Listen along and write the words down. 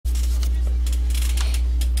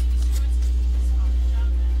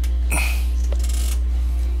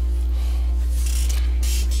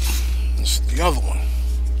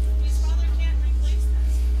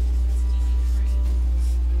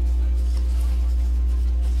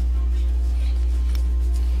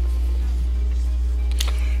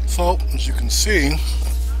sculpt, as you can see,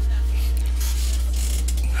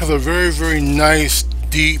 has a very nice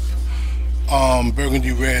deep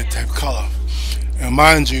burgundy red type color. And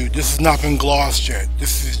mind you, this has not been glossed yet.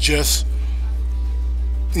 This is just,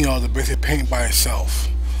 you know, the basic paint by itself.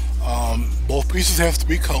 Both pieces have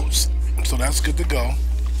 3 coats, so that's good to go.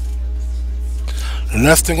 The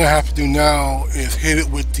next thing I have to do now is hit it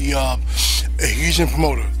with the adhesion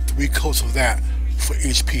promoter, 3 coats of that for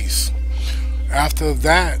each piece. After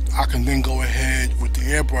that, I can then go ahead with the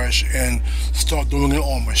airbrush and start doing it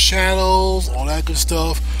on my shadows, all that good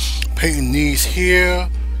stuff. Painting these here,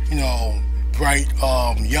 you know, bright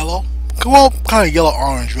yellow, well, kind of yellow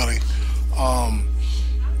orange really.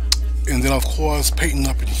 And then of course painting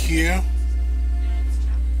up in here,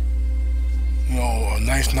 you know, a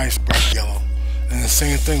nice bright yellow. And the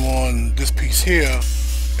same thing on this piece here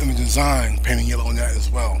in the design, painting yellow on that as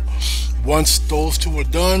well. Once those 2 are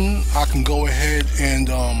done, I can go ahead and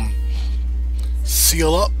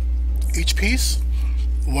seal up each piece.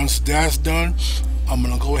 Once that's done, I'm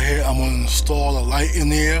gonna go ahead, I'm gonna install a light in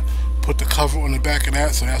there, put the cover on the back of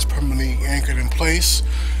that so that's permanently anchored in place.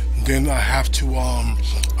 Then I have to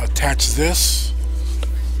attach this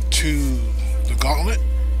to the gauntlet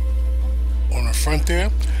on the front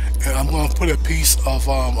there, and I'm going to put a piece of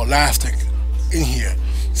elastic in here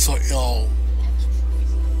so it'll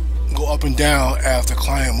go up and down as the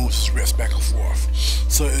client moves his wrist back and forth,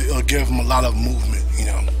 so it'll give him a lot of movement, you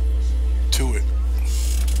know, to it.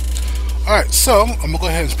 Alright, so I'm going to go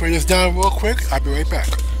ahead and spray this down real quick. I'll be right back.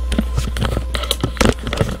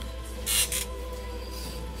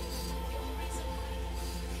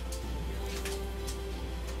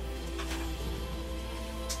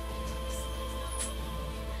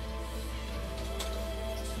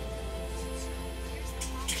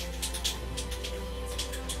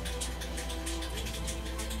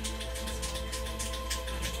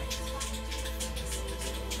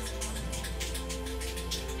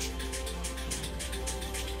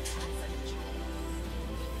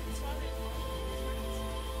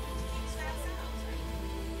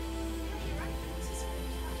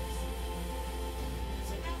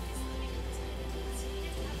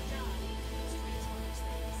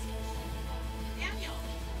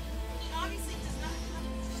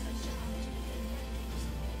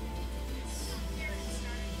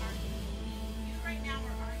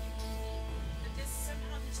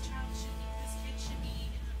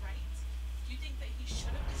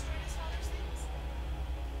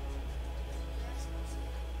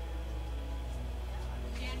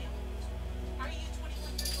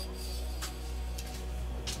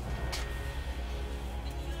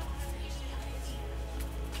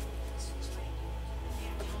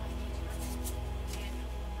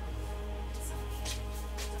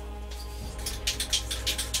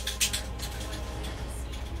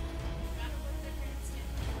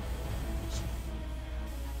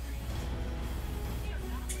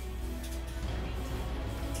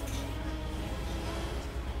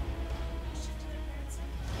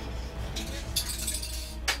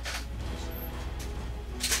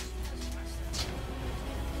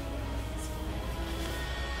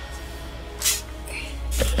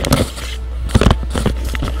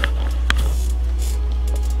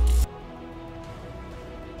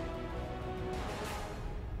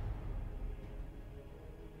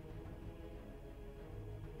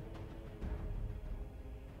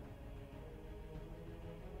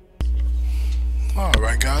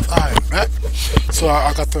 Alright guys, I am back. So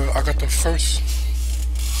I got the first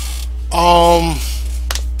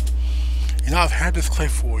you know, I've had this clay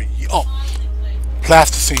for a year. Oh,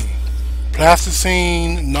 plasticine.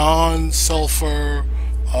 Plasticine non-sulfur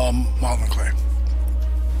modeling clay.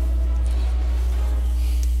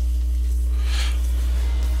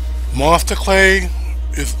 Monster clay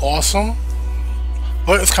is awesome,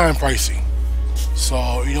 but it's kind of pricey.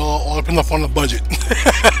 So, you know, all depends upon the budget.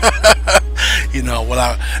 You know,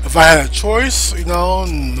 if I had a choice, you know,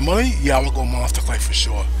 and the money, yeah, I would go monster clay for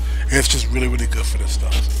sure. It's just really good for this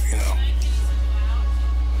stuff, you know.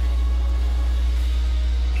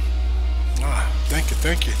 Ah, thank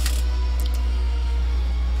you.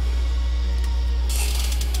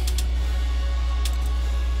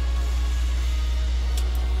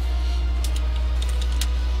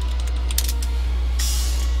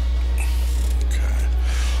 Okay.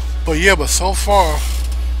 But yeah, but so far,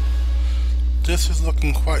 this is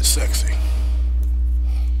looking quite sexy.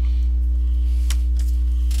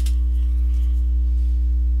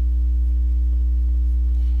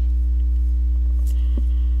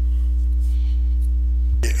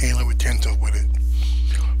 Get anal retentive with it,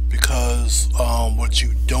 because what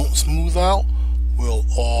you don't smooth out will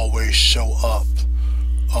always show up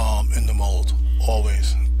in the mold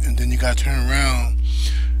always. And then you gotta turn around,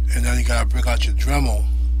 and then you gotta break out your Dremel,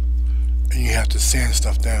 and you have to sand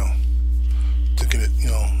stuff down to get it,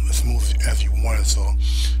 as smooth as you want it. So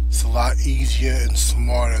it's a lot easier and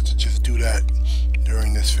smarter to just do that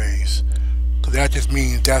during this phase, because that just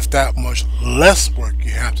means that's that much less work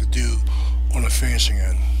you have to do on the finishing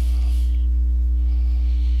end.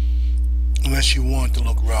 Unless you want it to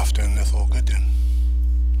look rough, then that's all good then.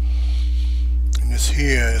 And this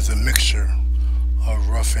here is a mixture of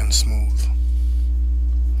rough and smooth.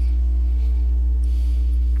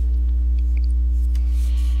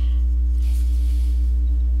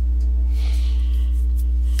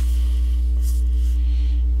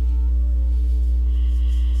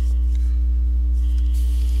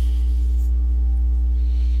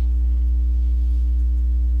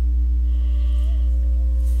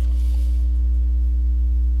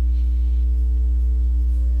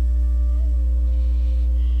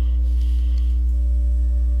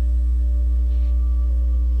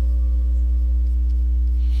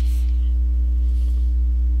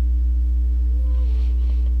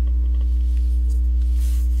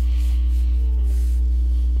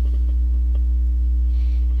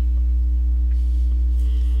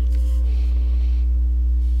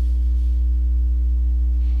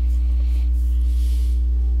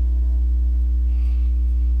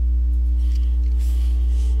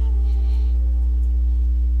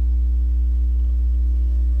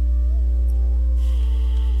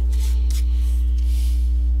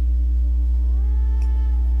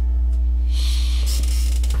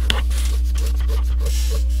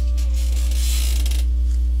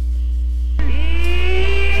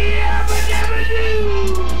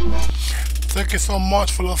 Thank you so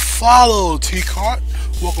much for the follow, T-Cart.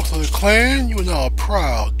 Welcome to the clan. You are now a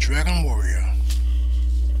proud Dragon Warrior.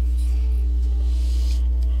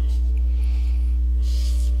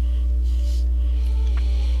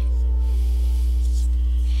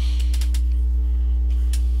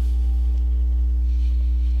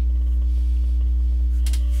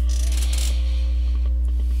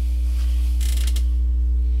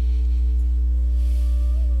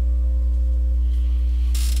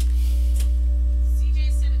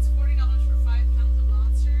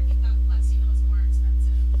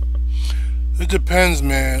 It depends,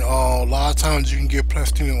 man. A lot of times you can get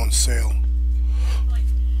plastina on sale. Like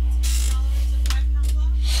 $2 a 5-pound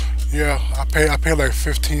block? Yeah, I pay like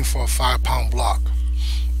 15 for a 5-pound block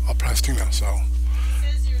of plastina. So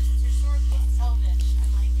It says your sword looks elvish.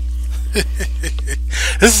 I like it.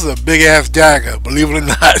 this is a big ass dagger, believe it or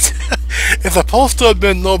not. It's supposed to have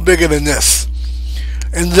been no bigger than this.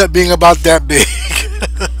 Ended up being about that big.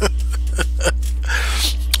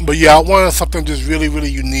 But yeah, I wanted something just really,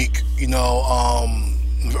 really unique.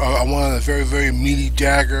 I wanted a very, very meaty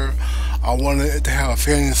dagger. I wanted it to have a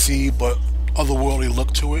fantasy but otherworldly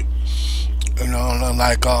look to it. And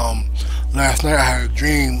like last night I had a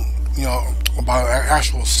dream, about an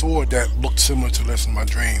actual sword that looked similar to this in my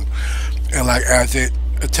dream. And like as it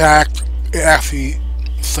attacked, it actually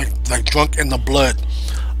it's like drunk in the blood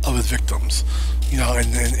of its victims.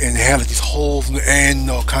 And it had like these holes in the end,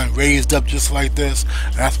 kind of raised up just like this.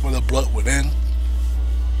 And that's where the blood went in.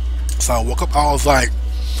 So I woke up, I was like,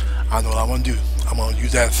 I know what I'm going to do. I'm going to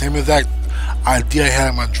use that same exact idea I had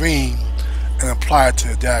in my dream and apply it to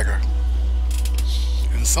the dagger.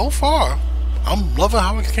 And so far, I'm loving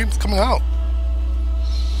how it's coming out.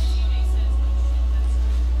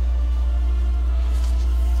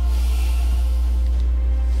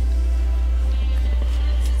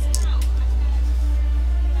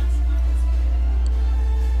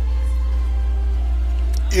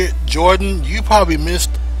 Jordan, you probably missed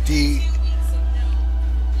the...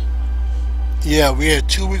 Yeah, we had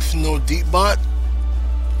 2 weeks of no deep bot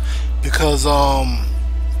because don't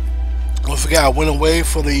forget I went away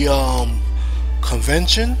for the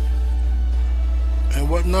convention and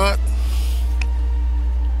whatnot,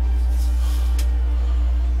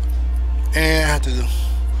 and I had to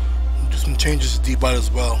do some changes to deep bot as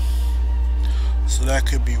well, so that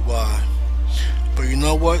could be why. But you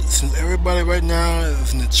know what? Since everybody right now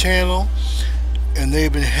is in the channel and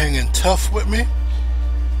they've been hanging tough with me,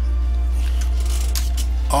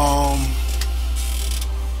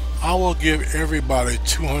 I will give everybody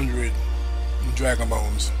 200 dragon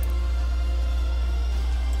bones.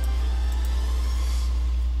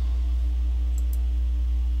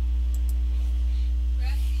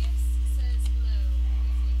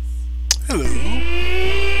 Hello.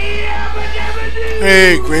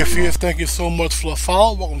 Hey, Graphius, thank you so much for the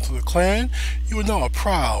follow. Welcome to the clan. You are now a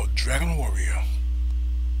proud Dragon Warrior.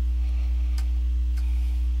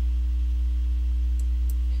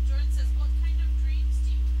 And Jordan says, what kind of dreams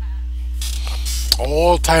do you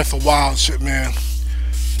All types of wild shit, man.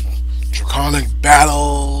 Draconic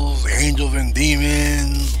battles, angels and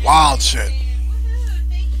demons, wild shit.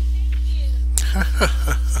 Woohoo!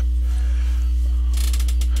 Thank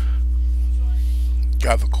you.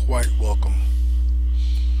 Guys are quite welcome.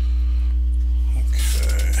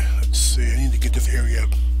 Okay, let's see. I need to get this area a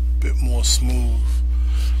bit more smooth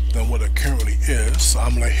than what it currently is. So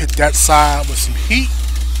I'm gonna hit that side with some heat.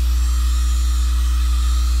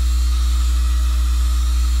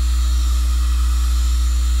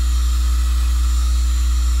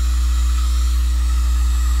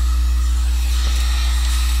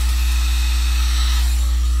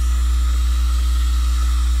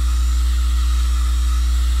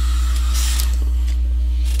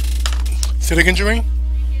 Say it again, Jermaine?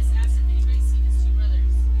 Previous asked if anybody's seen his two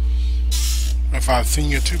brothers. If I've seen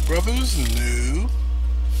your two brothers? No.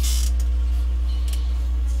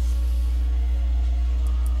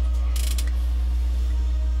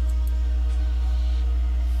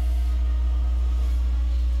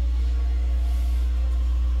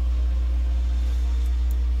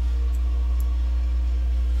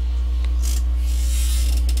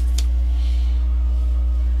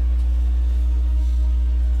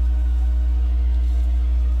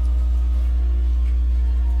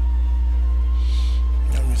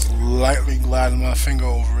 Lightly gliding my finger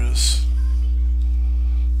over this.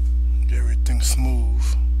 Get everything smooth.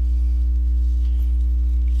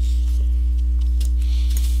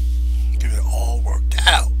 Get it all worked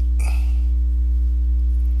out.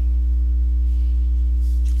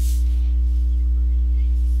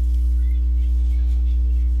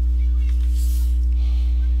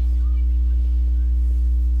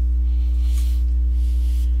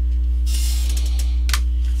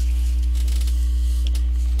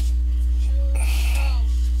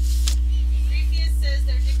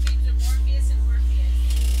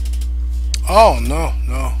 Oh, no,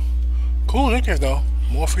 no. Cool nickname though.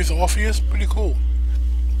 Morpheus and Orpheus, pretty cool.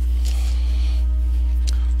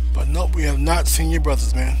 But nope, we have not seen your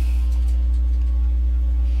brothers, man.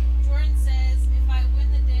 Jordan says, if I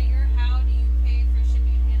win the dagger, how do you pay for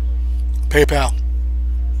shipping and handling? PayPal.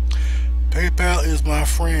 PayPal is my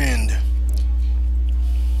friend.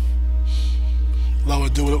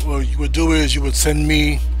 What you would do is you would send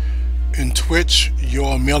me in Twitch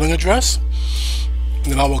your mailing address.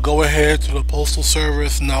 Then I will go ahead to the postal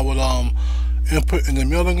service and I would input in the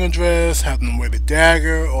mailing address, have them weigh the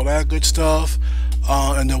dagger, all that good stuff.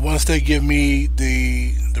 And then once they give me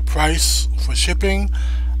the price for shipping,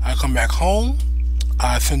 I come back home,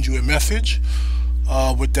 I send you a message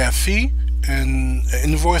with that fee and an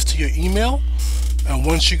invoice to your email. And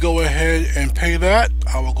once you go ahead and pay that,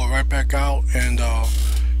 I will go right back out and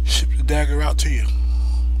ship the dagger out to you.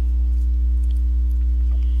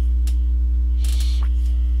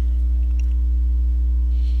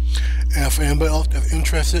 And if anybody else is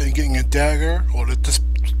interested in getting a dagger or this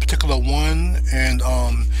particular one and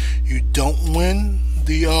you don't win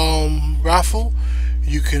the raffle,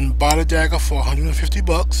 you can buy the dagger for 150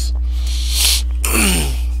 bucks.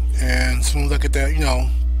 And as soon as I get that,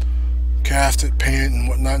 cast it, painted and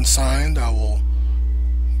whatnot and signed, I will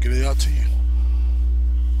get it out to you.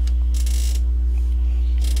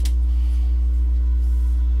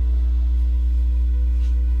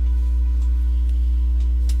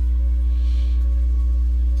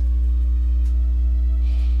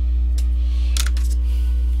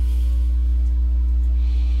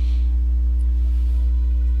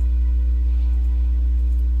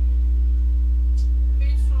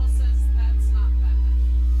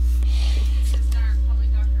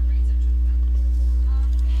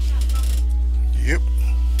 Yep.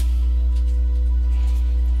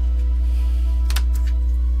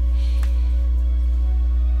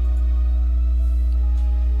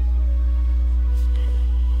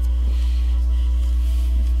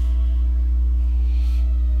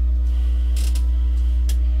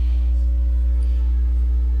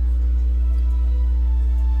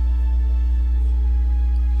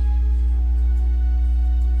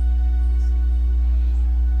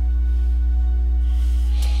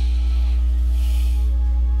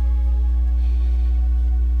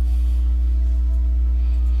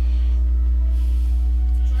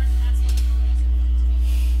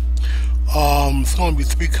 It's going to be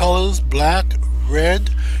 3 colors: black, red,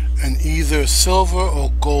 and either silver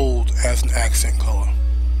or gold as an accent color.